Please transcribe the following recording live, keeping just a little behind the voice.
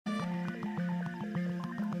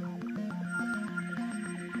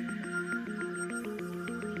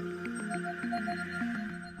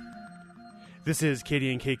This is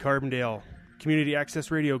KDNK Carbondale, Community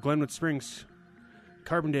Access Radio, Glenwood Springs,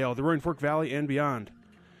 Carbondale, the Roaring Fork Valley, and beyond.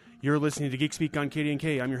 You're listening to Geek Speak on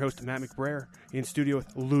KDNK. I'm your host, Matt McBrayer, in studio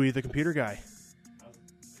with Louie the Computer Guy.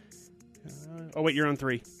 Oh, wait, you're on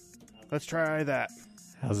 3. Let's try that.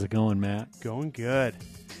 How's it going, Matt? Going good.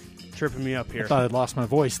 Tripping me up here. I thought I'd lost my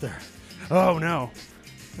voice there. Oh, no.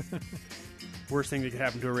 Worst thing that could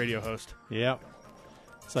happen to a radio host. Yep.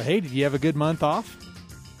 So, hey, did you have a good month off?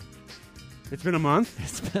 It's been a month?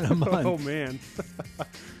 It's been a month. Oh, man.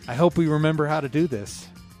 I hope we remember how to do this.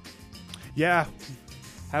 Yeah.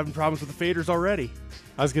 Having problems with the faders already.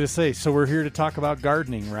 I was going to say, so we're here to talk about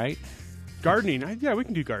gardening, right? Gardening? Yeah, we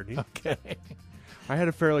can do gardening. Okay. I had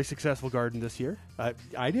a fairly successful garden this year.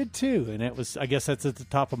 I did too, and it was. I guess that's at the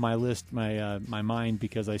top of my list, my mind,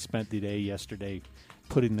 because I spent the day yesterday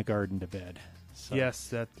putting the garden to bed. So yes,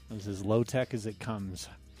 that was as low tech as it comes.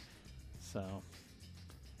 So,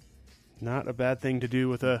 not a bad thing to do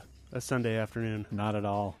with a Sunday afternoon. Not at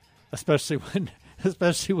all, especially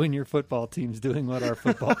when your football team's doing what our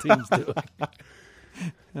football team's doing.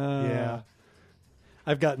 Yeah,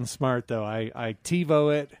 I've gotten smart though. I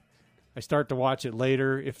TiVo it. I start to watch it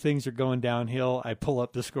later. If things are going downhill, I pull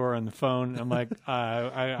up the score on the phone. I'm like,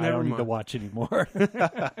 I don't need to watch anymore.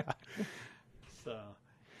 So,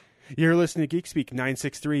 you're listening to Geek Speak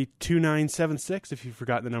 963-2976. If you've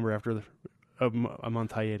forgotten the number after a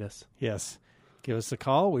month hiatus, yes, give us a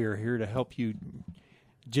call. We are here to help you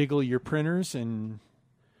jiggle your printers and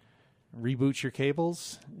reboot your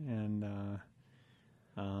cables. And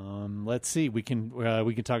let's see, we can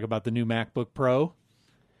talk about the new MacBook Pro.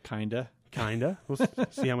 Kinda. We'll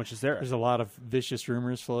see how much is there. There's a lot of vicious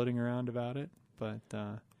rumors floating around about it, but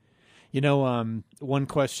one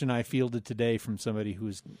question I fielded today from somebody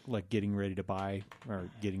who's like getting ready to buy or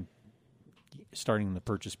starting the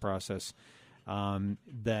purchase process,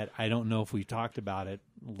 that I don't know if we've talked about it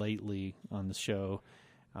lately on the show,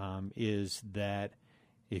 is that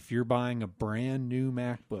if you're buying a brand new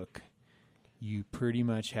MacBook, you pretty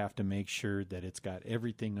much have to make sure that it's got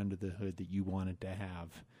everything under the hood that you want it to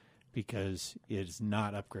have, because it's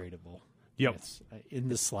not upgradable. Yep. It's, in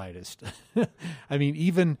the slightest. I mean,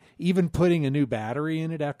 even putting a new battery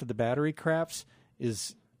in it after the battery craps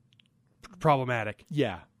is problematic.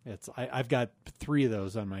 Yeah. I've got 3 of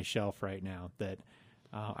those on my shelf right now that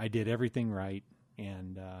I did everything right,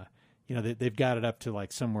 and they've got it up to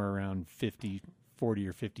like somewhere around 40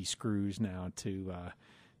 or 50 screws now to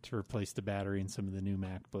replace the battery in some of the new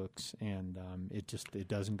MacBooks, and it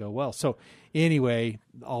doesn't go well. So anyway,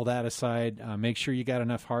 all that aside, make sure you got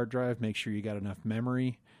enough hard drive, make sure you got enough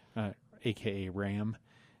memory, aka RAM.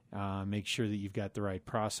 Make sure that you've got the right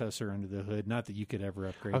processor under the hood. Not that you could ever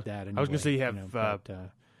upgrade that. Anyway, I was going to say you have.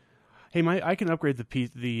 Hey, I can upgrade the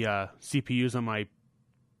CPUs on my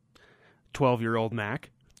 12-year-old Mac.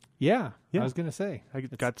 Yeah, I was going to say I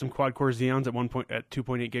got some quad core Xeons at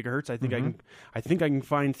 2.8 gigahertz. I think I can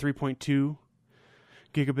find 3.2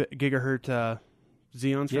 gigahertz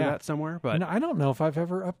Xeons for that somewhere. But I don't know if I've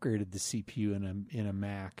ever upgraded the CPU in a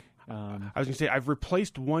Mac. I was going to say I've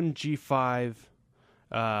replaced one G5.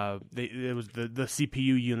 It was the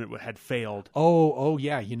CPU unit had failed. Oh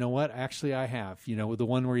yeah. You know what? Actually, I have. With the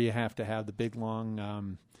one where you have to have the big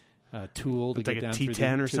long tool to it's get like down a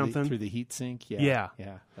T10 or something through the heat sink. Yeah.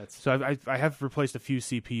 That's so I have replaced a few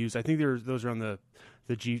CPUs. I think those are on the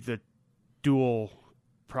dual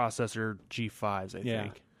processor G5s. I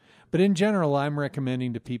think. But in general, I'm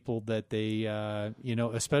recommending to people that they,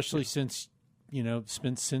 especially since you're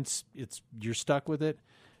stuck with it,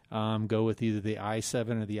 go with either the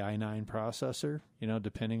i7 or the i9 processor.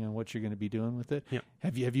 Depending on what you're going to be doing with it. Yep.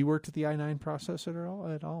 Have you worked with the i9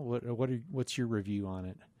 processor at all? What's your review on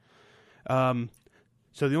it?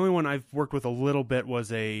 So the only one I've worked with a little bit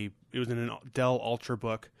was in an Dell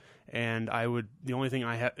Ultrabook, and the only thing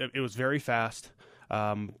I had, it was very fast,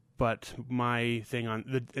 but my thing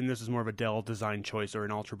and this is more of a Dell design choice or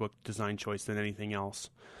an Ultrabook design choice than anything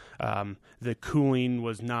else. The cooling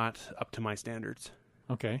was not up to my standards.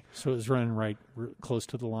 Okay, so it was running right close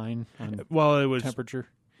to the line on it was temperature.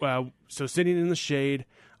 Well, so sitting in the shade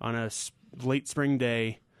on a late spring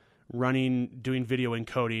day, doing video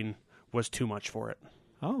encoding was too much for it.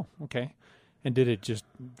 Oh, okay. And did it just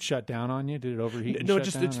shut down on you? Did it overheat? No, it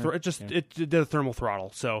did a thermal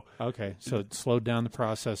throttle. So okay, so it slowed down the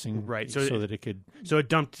processing, right? So that it could. So it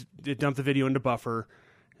dumped the video into buffer,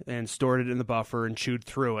 and stored it in the buffer and chewed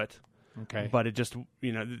through it. Okay, but it just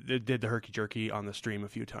it did the herky jerky on the stream a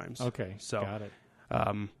few times. Okay, so got it.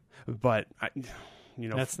 But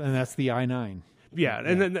that's the i9. Yeah,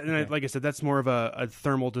 and Okay. like I said, that's more of a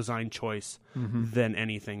thermal design choice than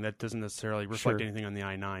anything. That doesn't necessarily reflect Sure. anything on the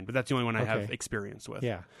i9, but that's the only one I have Okay. experience with.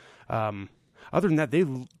 Yeah. Other than that,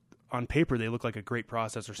 on paper they look like a great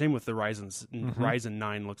processor. Same with the Ryzen's. Ryzen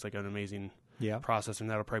 9 looks like an amazing Yeah. processor, and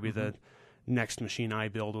that'll probably be the next machine I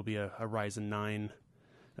build will be a Ryzen 9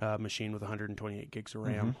 machine with 128 gigs of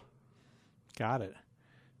RAM. Got it.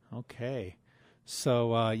 Okay. So,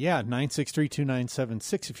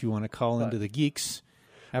 963-2976 if you want to call into the Geeks.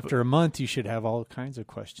 After a month, you should have all kinds of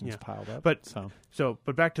questions piled up. But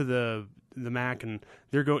back to the Mac, and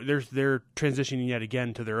they're transitioning yet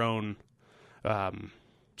again to their own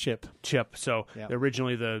chip. So Yeah.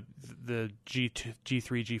 originally the G2,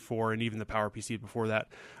 G3, G4, and even the PowerPC before that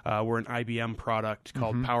were an IBM product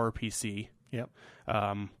called PowerPC. Yep.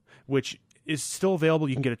 Which is still available.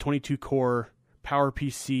 You can get a 22-core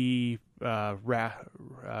PowerPC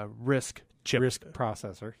RISC chip. RISC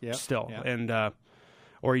processor. Yeah. Still. Yeah. And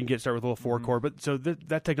or you can start with a little 4-core. But so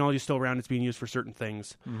that technology is still around. It's being used for certain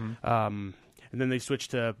things. And then they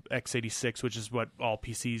switched to x86, which is what all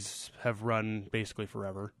PCs have run basically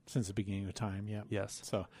forever. Since the beginning of time. Yeah. Yes.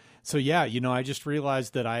 So yeah, I just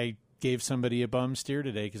realized that I gave somebody a bum steer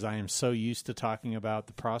today because I am so used to talking about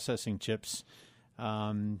the processing chips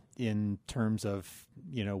in terms of,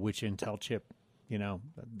 which Intel chip,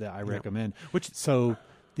 that I recommend. What's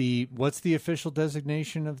the official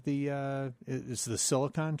designation of the is the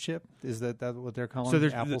silicon chip? Is that what they're calling? So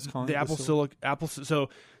there's Apple's calling the it Apple Silicon. So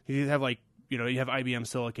you have you have IBM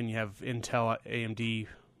Silicon, you have Intel AMD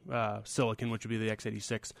Silicon, which would be the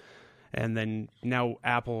x86, and then now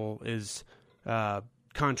Apple is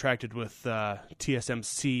contracted with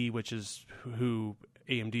TSMC, which is who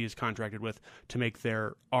AMD is contracted with to make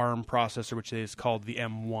their ARM processor, which is called the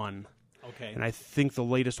M1. Okay. And I think the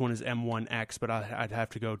latest one is M1X, but I'd have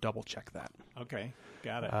to go double check that. Okay.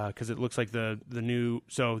 Got it. Because it looks like the new.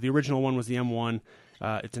 So the original one was the M1.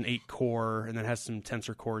 It's an 8-core, and then has some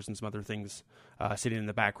tensor cores and some other things sitting in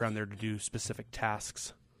the background there to do specific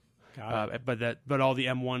tasks. Got it. But all the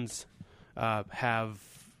M1s have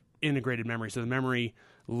integrated memory, so the memory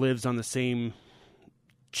lives on the same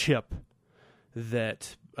chip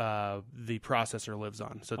that the processor lives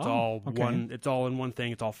on. So it's all one. It's all in one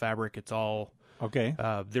thing. It's all fabric. It's all okay.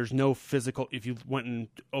 There's no physical. If you went and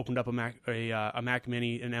opened up a Mac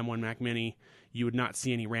Mini, an M1 Mac Mini, you would not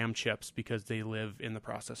see any RAM chips because they live in the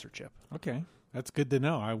processor chip. Okay. That's good to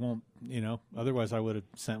know. I won't, otherwise I would have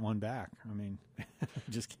sent one back. I mean,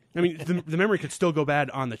 just kidding. I mean, the memory could still go bad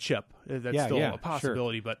on the chip. That's still a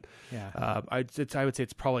possibility, sure. but Yeah. I would say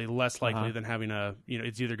it's probably less likely than having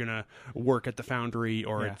it's either going to work at the foundry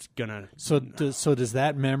or it's going to. So does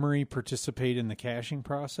that memory participate in the caching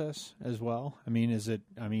process as well? I mean,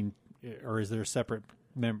 or is there a separate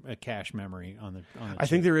a cache memory on the I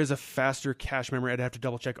think there is a faster cache memory. I'd have to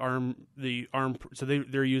double check the ARM. So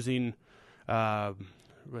they're using.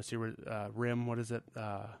 Let's see, RIM. What is it?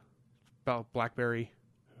 BlackBerry.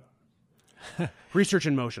 Research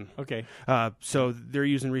in Motion. Okay. So they're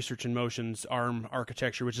using Research in Motion's ARM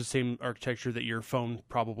architecture, which is the same architecture that your phone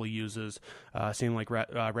probably uses. Same like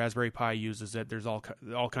Raspberry Pi uses it. There's all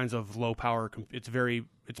kinds of low power.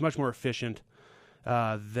 It's much more efficient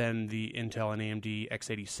than the Intel and AMD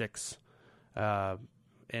x86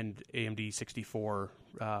 and AMD 64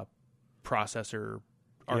 processor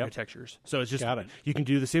architectures. So it's just you can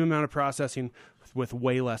do the same amount of processing with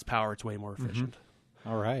way less power. It's way more efficient.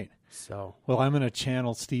 All right. So I'm going to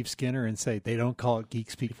channel Steve Skinner and say they don't call it Geek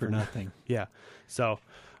Speak for nothing. Yeah. So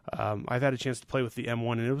I've had a chance to play with the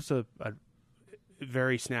M1, and it was a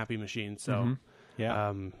very snappy machine. So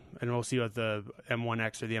and we'll see what the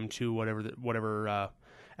M1X or the M2, whatever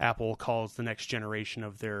Apple calls the next generation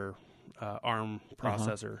of their ARM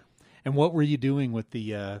processor. And what were you doing with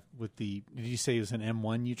the? Did you say it was an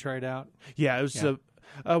M1 you tried out? Yeah, it was one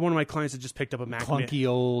of my clients had just picked up a Mac. Clunky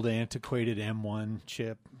old antiquated M1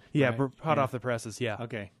 chip. Yeah, right? Hot off the presses. Yeah.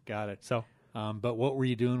 Okay, got it. So, but what were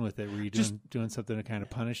you doing with it? Were you doing something that kind of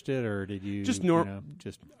punished it, or did you just running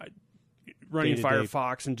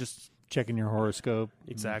Firefox and just checking your horoscope?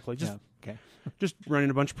 Exactly. Just running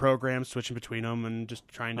a bunch of programs, switching between them, and just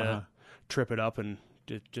trying to trip it up, and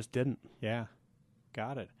it just didn't. Yeah,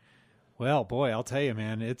 got it. Well, boy, I'll tell you,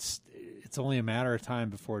 man, it's only a matter of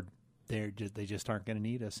time before they just aren't going to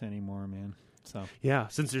need us anymore, man. So yeah,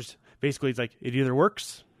 since it's like it either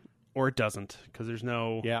works or it doesn't, because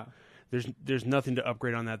there's nothing to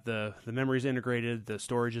upgrade on that. The memory's integrated, the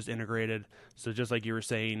storage is integrated. So just like you were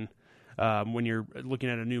saying, when you're looking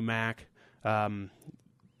at a new Mac,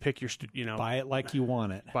 pick your buy it like you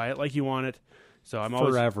want it. Buy it like you want it. So I'm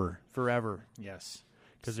forever. Forever. Yes.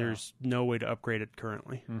 because there's no way to upgrade it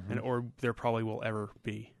currently, or there probably will ever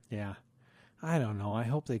be. Yeah. I don't know. I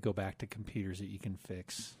hope they go back to computers that you can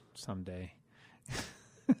fix someday.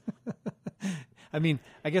 I mean,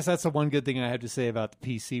 I guess that's the one good thing I have to say about the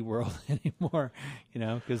PC world anymore,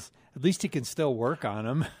 because at least you can still work on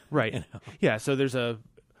them. Right. Yeah, so there's at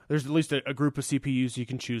least a group of CPUs you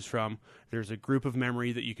can choose from. There's a group of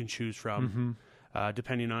memory that you can choose from,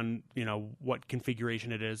 depending on what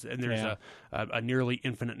configuration it is. And there's a nearly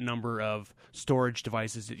infinite number of storage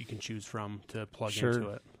devices that you can choose from to plug into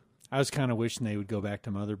it. I was kind of wishing they would go back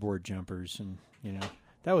to motherboard jumpers, and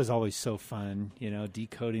that was always so fun.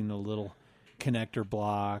 Decoding the little connector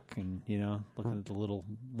block, and looking at the little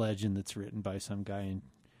legend that's written by some guy in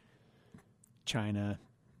China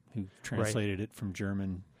who translated it from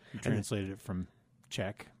German. He translated it from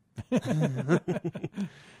Czech.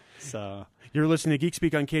 So you're listening to Geek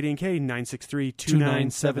Speak on KDNK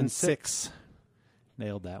 963-2976.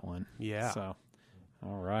 Nailed that one. Yeah. So,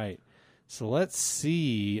 all right. So let's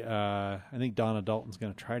see. I think Donna Dalton's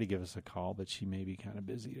going to try to give us a call, but she may be kind of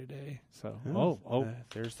busy today. So,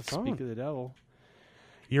 there's the phone. Speak of the devil.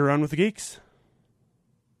 You're on with the Geeks.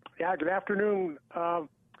 Yeah, good afternoon.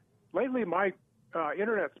 Lately, my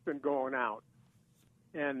internet's been going out,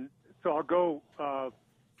 and so I'll go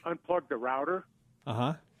unplug the router,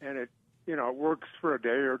 and it it works for a day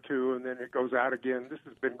or two, and then it goes out again. This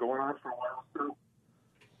has been going on for a while. So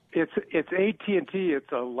it's AT&T.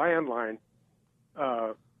 It's a landline.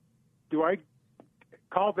 Do I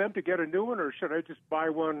call them to get a new one, or should I just buy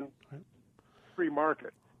one free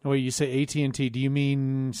market? Wait, you say AT&T? Do you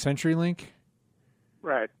mean CenturyLink?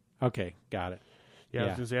 Right. Okay, got it. Yeah, I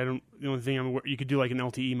was gonna say the only thing you could do like an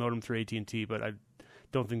LTE modem through AT&T, but I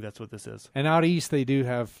don't think that's what this is. And out east they do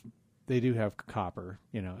have copper.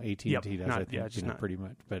 AT&T does. Not, I think not pretty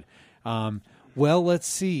much. But well, let's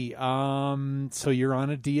see. So you're on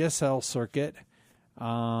a DSL circuit.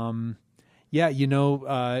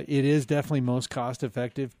 It is definitely most cost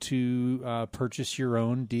effective to purchase your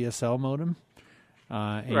own DSL modem.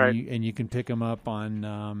 And you can pick them up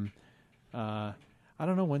on. I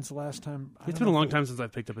don't know when's the last time. It's been a long time since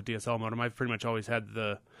I've picked up a DSL modem. I've pretty much always had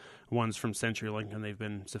the ones from CenturyLink, and they've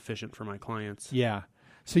been sufficient for my clients. Yeah,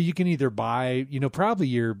 so you can either buy. Probably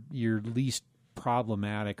your least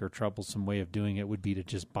problematic or troublesome way of doing it would be to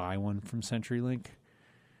just buy one from CenturyLink.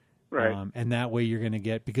 Right. And that way you're going to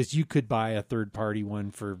get, because you could buy a third party one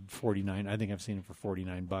for $49. I think I've seen it for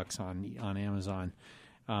 $49 on Amazon.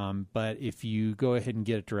 But if you go ahead and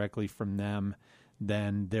get it directly from them,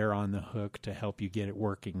 then they're on the hook to help you get it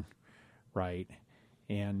working right.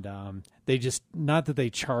 And they just, not that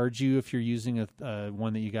they charge you if you're using a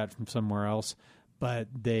one that you got from somewhere else, but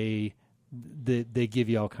they give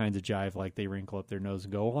you all kinds of jive, like they wrinkle up their nose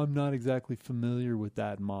and go, I'm not exactly familiar with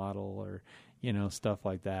that model, or stuff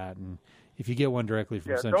like that. And if you get one directly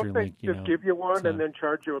from CenturyLink, don't they just give you one and then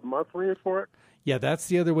charge you monthly for it? Yeah, that's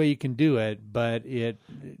the other way you can do it, but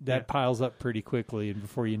that piles up pretty quickly, and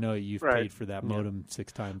before you know it, you've paid for that modem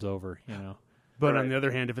 6 times over. But on the other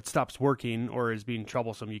hand, if it stops working or is being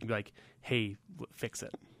troublesome, you can be like, "Hey, fix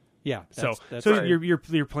it." Yeah. So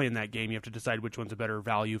you're playing that game. You have to decide which one's a better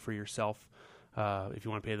value for yourself. If you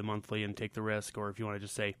want to pay the monthly and take the risk, or if you want to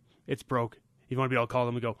just say it's broke. You want to be able to call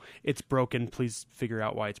them and go, "It's broken. Please figure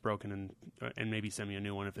out why it's broken, and maybe send me a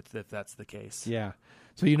new one if that's the case." Yeah.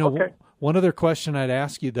 So one other question I'd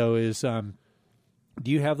ask you though is, do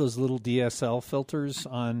you have those little DSL filters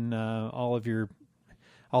on all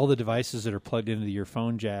the devices that are plugged into your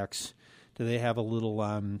phone jacks? Do they have a little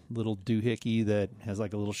doohickey that has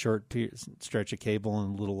like a little short stretch of cable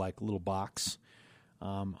and a little box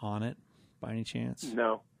on it by any chance?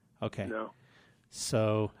 No. Okay. No.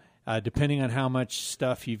 So. Depending on how much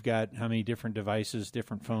stuff you've got, how many different devices,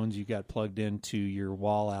 different phones you've got plugged into your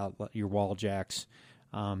wall jacks,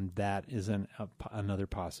 that is another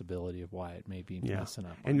possibility of why it may be messing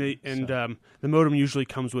up. And the modem usually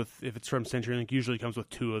comes with, if it's from CenturyLink, usually comes with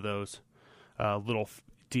 2 of those little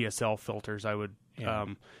DSL filters. I would,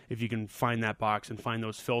 if you can find that box and find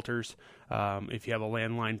those filters, if you have a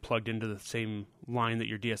landline plugged into the same line that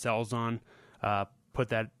your DSL is on, plug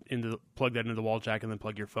that into the wall jack and then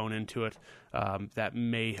plug your phone into it. That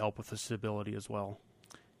may help with the stability as well.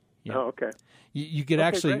 Yeah. Oh, okay. You could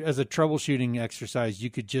actually, great. As a troubleshooting exercise, you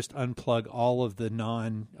could just unplug all of the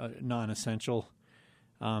non-essential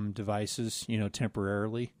devices,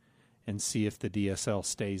 temporarily, and see if the DSL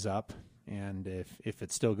stays up. And if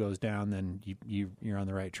it still goes down, then you're on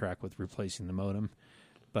the right track with replacing the modem.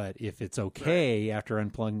 But if it's okay after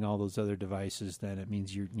unplugging all those other devices, then it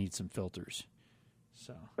means you need some filters.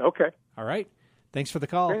 So okay, all right. Thanks for the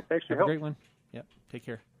call. Great. Thanks for Have your a great one. Yep. Take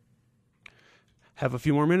care. Have a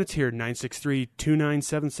few more minutes here.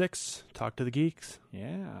 963-2976. Talk to the geeks.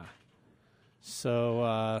 Yeah.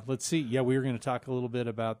 So let's see. Yeah, we were going to talk a little bit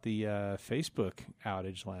about the Facebook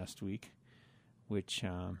outage last week, which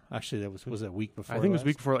actually that was a week before. I think it was a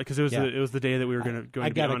week before because it was it was the day that we were going to. I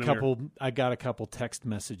got a couple text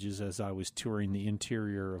messages as I was touring the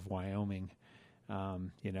interior of Wyoming.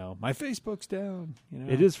 My Facebook's down.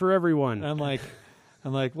 It is for everyone. And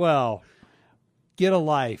I'm like, well, get a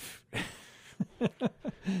life.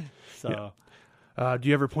 So, do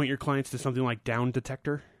you ever point your clients to something like Down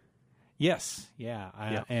Detector? Yes,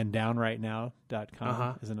 yeah. And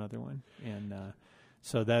downrightnow.com is another one. And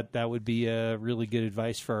so that would be a really good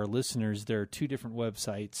advice for our listeners. There are two different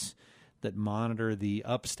websites that monitor the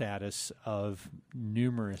up status of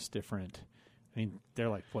numerous different, they're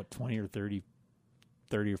like, 20 or 30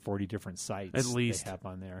 or 40 different sites at least they have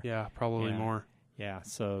on there. Yeah, probably more. Yeah,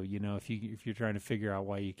 so if you're trying to figure out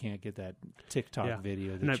why you can't get that TikTok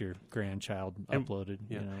video that your grandchild uploaded,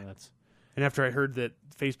 that's. And after I heard that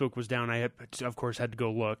Facebook was down, I of course had to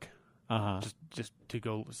go look, just to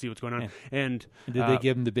go see what's going on. And did they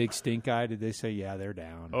give them the big stink eye? Did they say, yeah, they're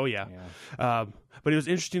down? Oh yeah. But it was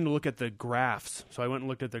interesting to look at the graphs. So I went and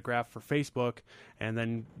looked at the graph for Facebook, and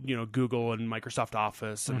then Google and Microsoft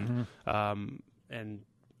Office and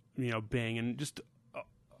Bing and just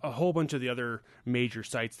a whole bunch of the other major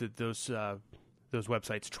sites that those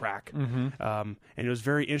websites track. And it was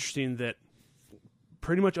very interesting that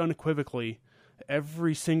pretty much unequivocally,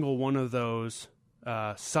 every single one of those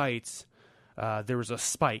sites, there was a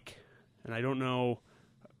spike. And I don't know,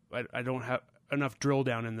 I don't have enough drill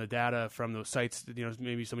down in the data from those sites.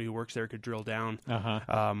 Maybe somebody who works there could drill down.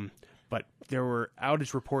 But there were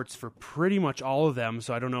outage reports for pretty much all of them.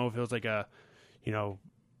 So I don't know if it was like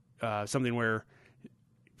something where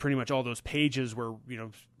pretty much all those pages were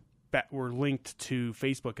were linked to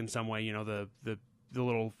Facebook in some way. The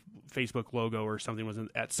little Facebook logo or something was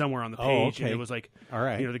at somewhere on the page, and it was like, all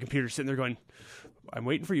right, the computer's sitting there going, "I'm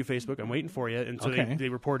waiting for you, Facebook. I'm waiting for you." And so they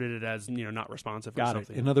reported it as not responsive. Got or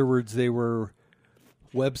something. it. In other words, they were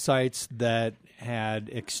websites that had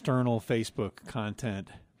external Facebook content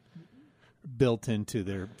built into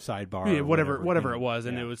their sidebar. Yeah, whatever it was,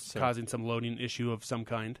 and it was causing some loading issue of some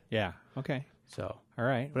kind. Yeah. Okay. So, all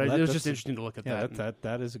right. But it was just interesting to look at that.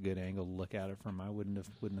 That is a good angle to look at it from. I wouldn't have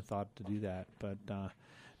thought to do that, but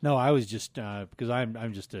no, I was just because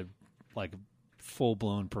I'm just a full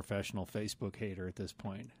blown professional Facebook hater at this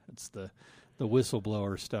point. It's the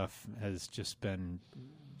whistleblower stuff has just been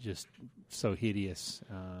so hideous,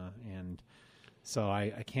 and so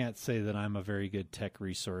I can't say that I'm a very good tech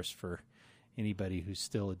resource for anybody who's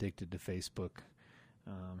still addicted to Facebook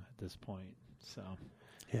at this point. So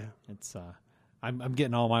yeah, it's I'm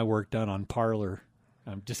getting all my work done on Parler.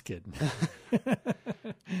 I'm just kidding.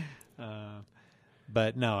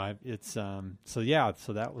 But no, it's so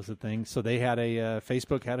that was the thing. So they had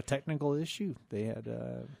Facebook had a technical issue. They had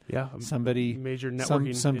somebody major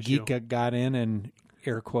networking some issue. geek got in and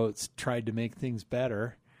air quotes tried to make things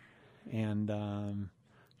better and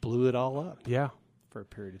blew it all up. Yeah, for a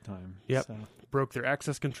period of time. Yep, so. Broke their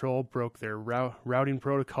access control, broke their routing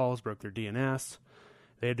protocols, broke their DNS.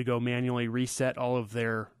 They had to go manually reset all of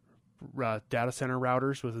their data center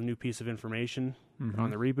routers with a new piece of information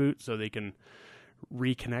on the reboot, so they can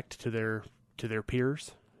reconnect to their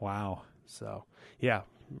peers. Wow. So yeah,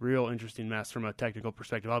 real interesting mess from a technical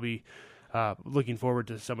perspective. I'll be looking forward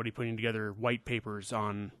to somebody putting together white papers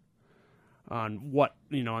on what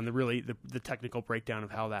on the technical breakdown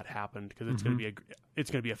of how that happened, because it's going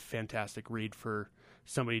to be a fantastic read for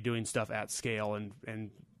somebody doing stuff at scale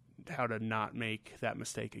and how to not make that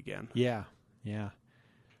mistake again. Yeah.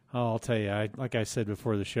 Oh, I'll tell you, like I said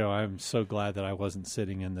before the show, I'm so glad that I wasn't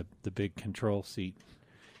sitting in the big control seat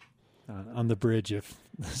on the bridge of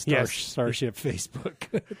Starship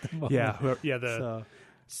Facebook at the moment. The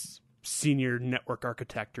senior network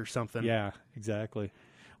architect or something. Yeah, exactly.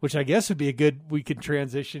 Which I guess would be we could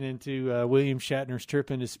transition into William Shatner's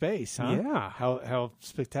trip into space, huh? Yeah. How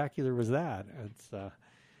spectacular was that?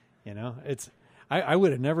 It's, I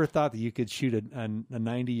would have never thought that you could shoot a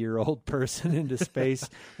 90-year-old person into space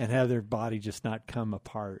and have their body just not come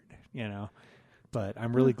apart, But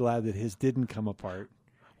I'm really glad that his didn't come apart.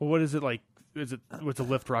 Well, what is it like? What's a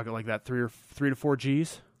lift rocket like that? 3 to 4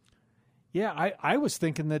 Gs? Yeah, I was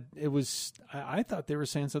thinking that it was. I thought they were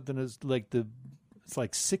saying something as like it's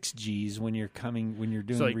like 6 Gs when you're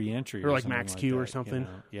doing reentry, or like max Q or something.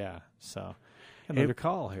 Yeah. So another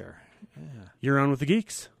call here. Yeah. You're on with the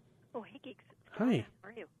geeks. Oh, hey, geeks. Hi. How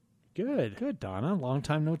are you? Good, Donna. Long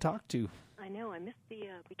time no talk to. I know. I missed the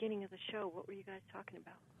beginning of the show. What were you guys talking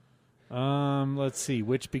about? Let's see.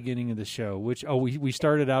 Which beginning of the show? We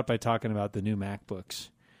started out by talking about the new MacBooks.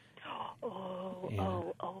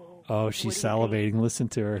 Oh, she's salivating. Listen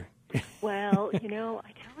to her. Well, I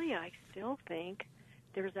tell you, I still think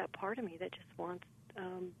there's that part of me that just wants, I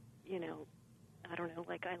don't know,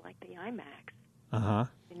 like I like the iMacs. Uh-huh.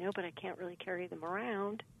 But I can't really carry them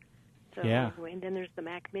around. So, yeah. Anyway, and then there's the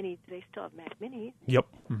Mac Minis. They still have Mac Minis. Yep.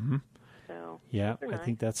 Mm-hmm. So yeah, I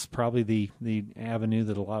think that's probably the avenue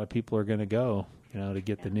that a lot of people are going to go, to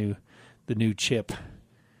get the new chip.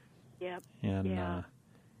 Yep. And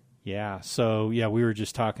so we were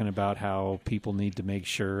just talking about how people need to make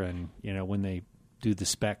sure, and when they do the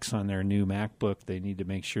specs on their new MacBook, they need to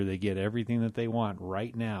make sure they get everything that they want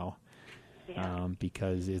right now,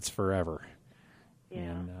 because it's forever. Yeah.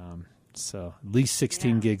 And so at least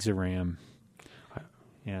 16 gigs of RAM,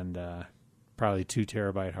 and probably 2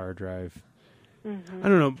 terabyte hard drive. I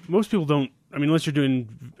don't know. Most people don't. I mean, unless you're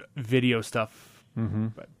doing video stuff. Mm-hmm.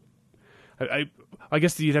 But I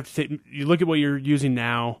guess you'd have to you look at what you're using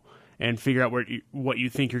now and figure out what you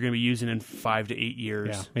think you're going to be using in 5 to 8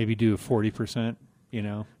 years. Yeah, maybe do a 40%.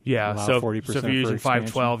 Yeah. Allow So 40% if you're using for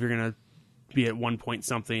expansion. 512, you're going to be at 1 point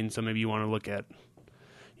something. So maybe you want to look at.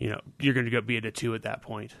 You're going to be at a 2 at that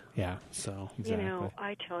point. Yeah. So exactly.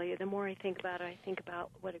 I tell you, the more I think about it, I think about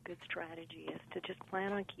what a good strategy is to just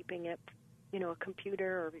plan on keeping it, a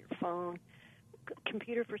computer or your phone,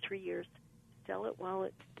 computer for 3 years, sell it while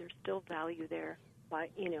there's still value there. Buy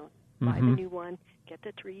the new one, get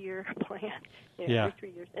the 3-year plan, every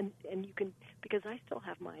 3 years, and you can, because I still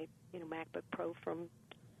have my MacBook Pro from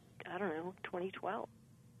 2012.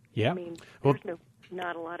 Yeah. I mean, there's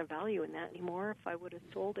not a lot of value in that anymore. If I would have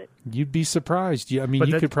sold it, you'd be surprised. You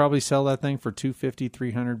could probably sell that thing for $250,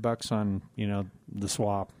 $300 on the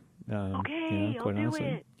swap. Okay, I'll do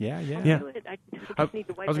it. Yeah. I'll do it. I just need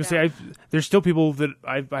to wipe I was it going out. to say, there's still people that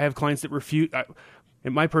I have clients that refute.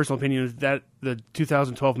 In my personal opinion, is that the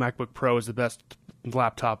 2012 MacBook Pro is the best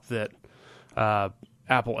laptop that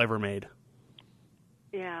Apple ever made.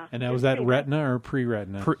 Yeah. And that was that Retina or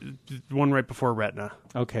pre-Retina? One right before Retina.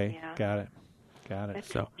 Okay, Yeah. got it. It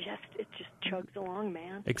just chugs along,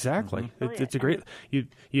 man. Exactly. Mm-hmm. It's a great. You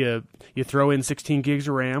throw in 16 gigs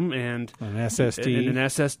of RAM and an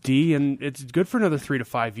SSD, and it's good for another 3 to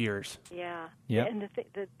 5 years. Yeah. Yep. And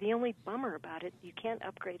the only bummer about it, you can't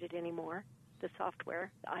upgrade it anymore. The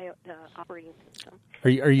software, the operating system.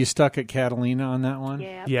 Are you stuck at Catalina on that one?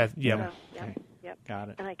 Yeah. Yeah. Yep. Got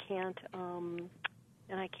it. And I can't.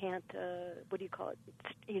 What do you call it?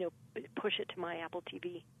 Push it to my Apple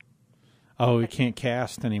TV. Oh, it can't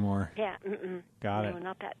cast anymore. Yeah. Got it. No,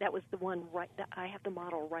 not that. That was the one right. I have the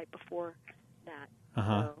model right before that.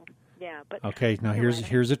 Uh-huh. So, yeah, but okay. Now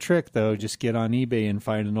here's a trick though. Just get on eBay and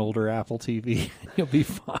find an older Apple TV. You'll be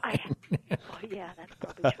fine. Yeah, that's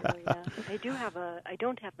probably true. Yeah, I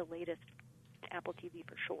don't have the latest Apple TV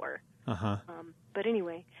for sure. Uh-huh. But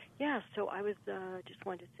anyway, yeah. So I was just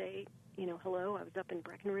wanted to say, hello. I was up in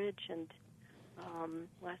Breckenridge, and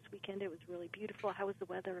last weekend it was really beautiful. How was the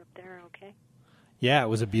weather up there? Okay. Yeah, it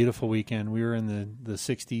was a beautiful weekend. We were in the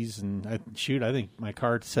 60s, and I think my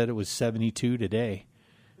card said it was 72 today.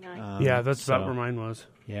 Nice. Yeah, that's about where mine was.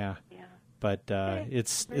 Yeah. Yeah. But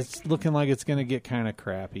it's looking like it's going to get kind of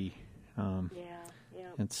crappy. Yeah.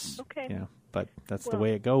 It's okay. But that's the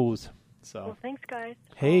way it goes. So. Well, thanks, guys.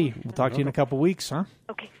 Hey, we'll talk to you in a couple weeks, huh?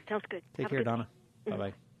 Okay, sounds good. Take care, Donna.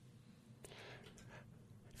 Bye-bye.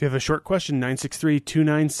 If you have a short question,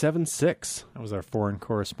 963-2976. That was our foreign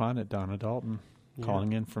correspondent, Donna Dalton,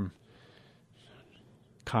 calling in from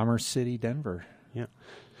Commerce City, Denver. Yeah.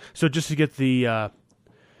 So just to get the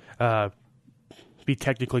be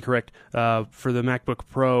technically correct, for the MacBook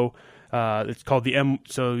Pro, it's called the M.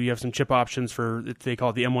 So you have some chip options they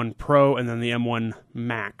call it the M1 Pro and then the M1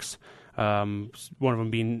 Max. One of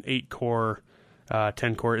them being 8-core,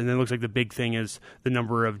 10-core, and then it looks like the big thing is the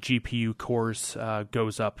number of GPU cores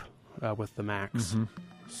goes up with the Max. Mm-hmm.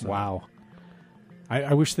 So. Wow.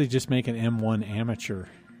 I wish they'd just make an M1 Amateur,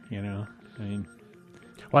 I mean...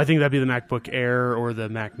 Well, I think that'd be the MacBook Air or the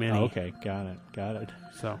Mac Mini. Oh, okay, got it.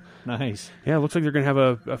 So nice. Yeah, it looks like they're going to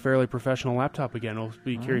have a fairly professional laptop again. I'll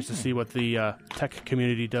be curious to see what the tech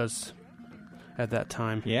community does at that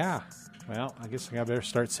time. Yeah. Well, I guess I better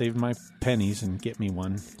start saving my pennies and get me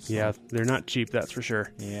one. So. Yeah, they're not cheap, that's for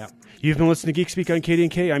sure. Yeah. You've been listening to Geek Speak on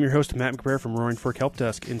KD&K. I'm your host, Matt McBrayer from Roaring Fork Help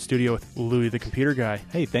Desk, in studio with Louie the Computer Guy.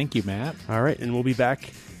 Hey, thank you, Matt. All right, and we'll be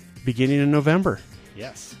back beginning in November.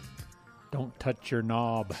 Yes. Don't touch your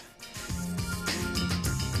knob.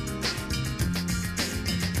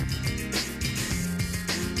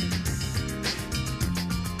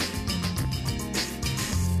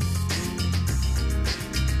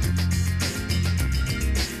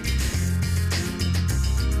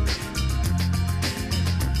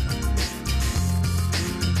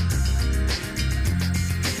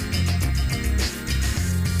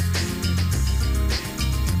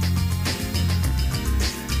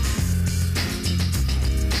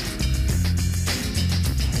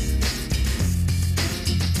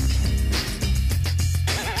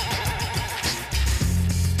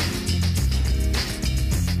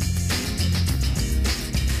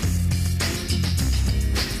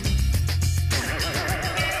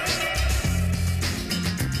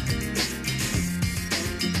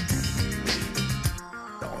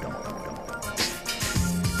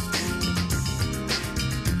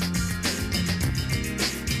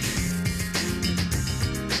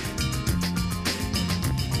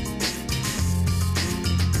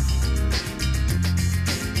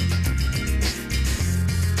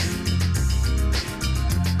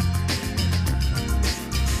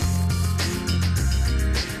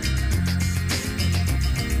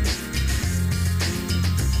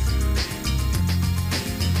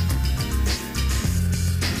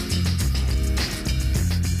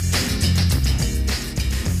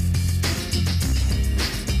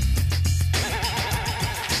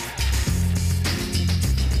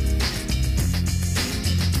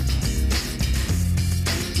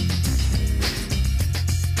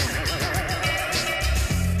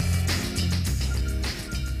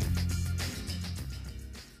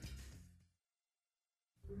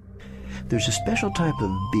 There's a special type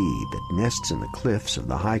of bee that nests in the cliffs of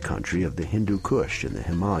the high country of the Hindu Kush in the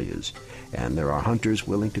Himalayas, and there are hunters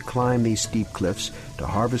willing to climb these steep cliffs to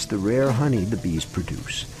harvest the rare honey the bees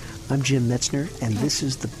produce. I'm Jim Metzner, and this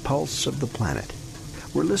is the Pulse of the Planet.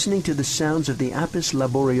 We're listening to the sounds of the Apis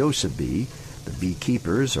laboriosa bee. The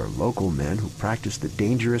beekeepers are local men who practice the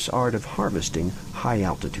dangerous art of harvesting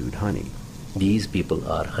high-altitude honey. These people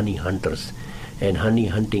are honey hunters, and honey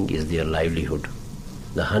hunting is their livelihood.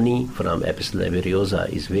 The honey from Apis laboriosa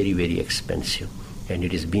is very, very expensive, and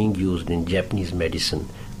it is being used in Japanese medicine,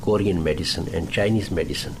 Korean medicine, and Chinese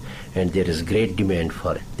medicine, and there is great demand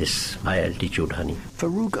for this high-altitude honey.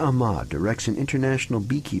 Farouk Ahmad directs an international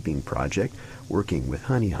beekeeping project working with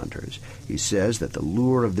honey hunters. He says that the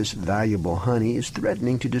lure of this valuable honey is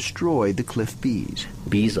threatening to destroy the cliff bees.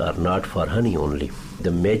 Bees are not for honey only.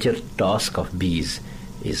 The major task of bees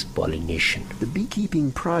is pollination. The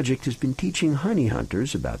beekeeping project has been teaching honey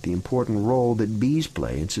hunters about the important role that bees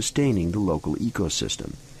play in sustaining the local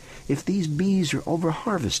ecosystem. If these bees are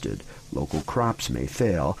over-harvested, local crops may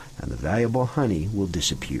fail and the valuable honey will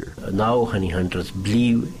disappear. Now honey hunters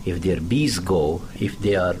believe if their bees go, if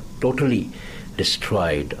they are totally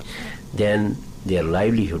destroyed, then their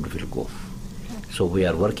livelihood will go. So we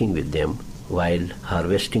are working with them while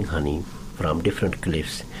harvesting honey from different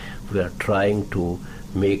cliffs. We are trying to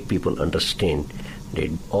make people understand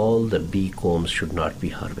that all the bee combs should not be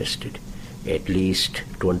harvested. At least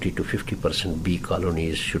 20 to 50% bee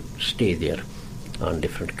colonies should stay there on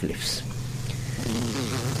different cliffs.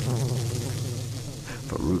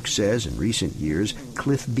 Farouk says in recent years,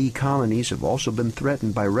 cliff bee colonies have also been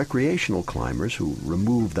threatened by recreational climbers who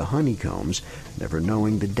remove the honeycombs, never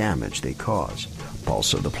knowing the damage they cause.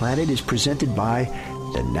 Pulse of the Planet is presented by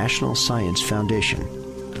the National Science Foundation.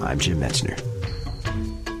 I'm Jim Metzner.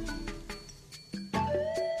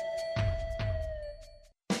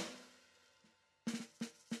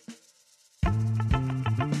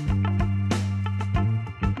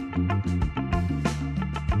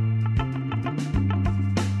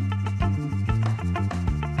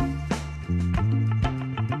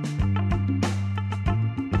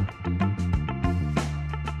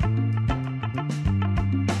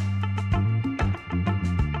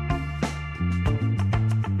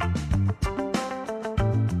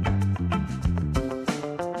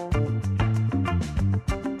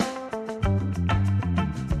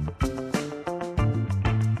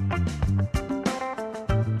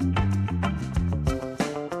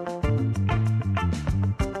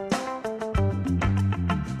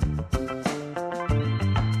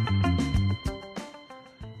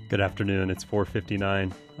 Good afternoon, it's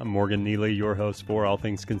 4:59. I'm Morgan Neely, your host for All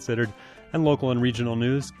Things Considered, and local and regional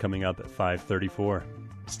news coming up at 5:34.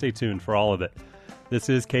 Stay tuned for all of it. This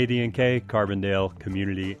is KDNK, Carbondale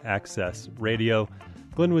Community Access Radio,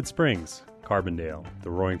 Glenwood Springs, Carbondale,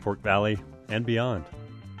 the Roaring Fork Valley, and beyond.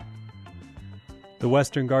 The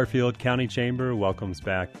Western Garfield County Chamber welcomes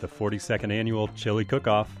back the 42nd Annual Chili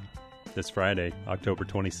Cook-Off this Friday, October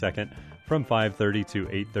 22nd, from 5:30 to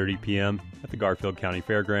 8:30 p.m. at the Garfield County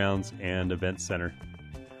Fairgrounds and Events Center.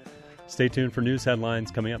 Stay tuned for news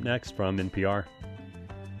headlines coming up next from NPR.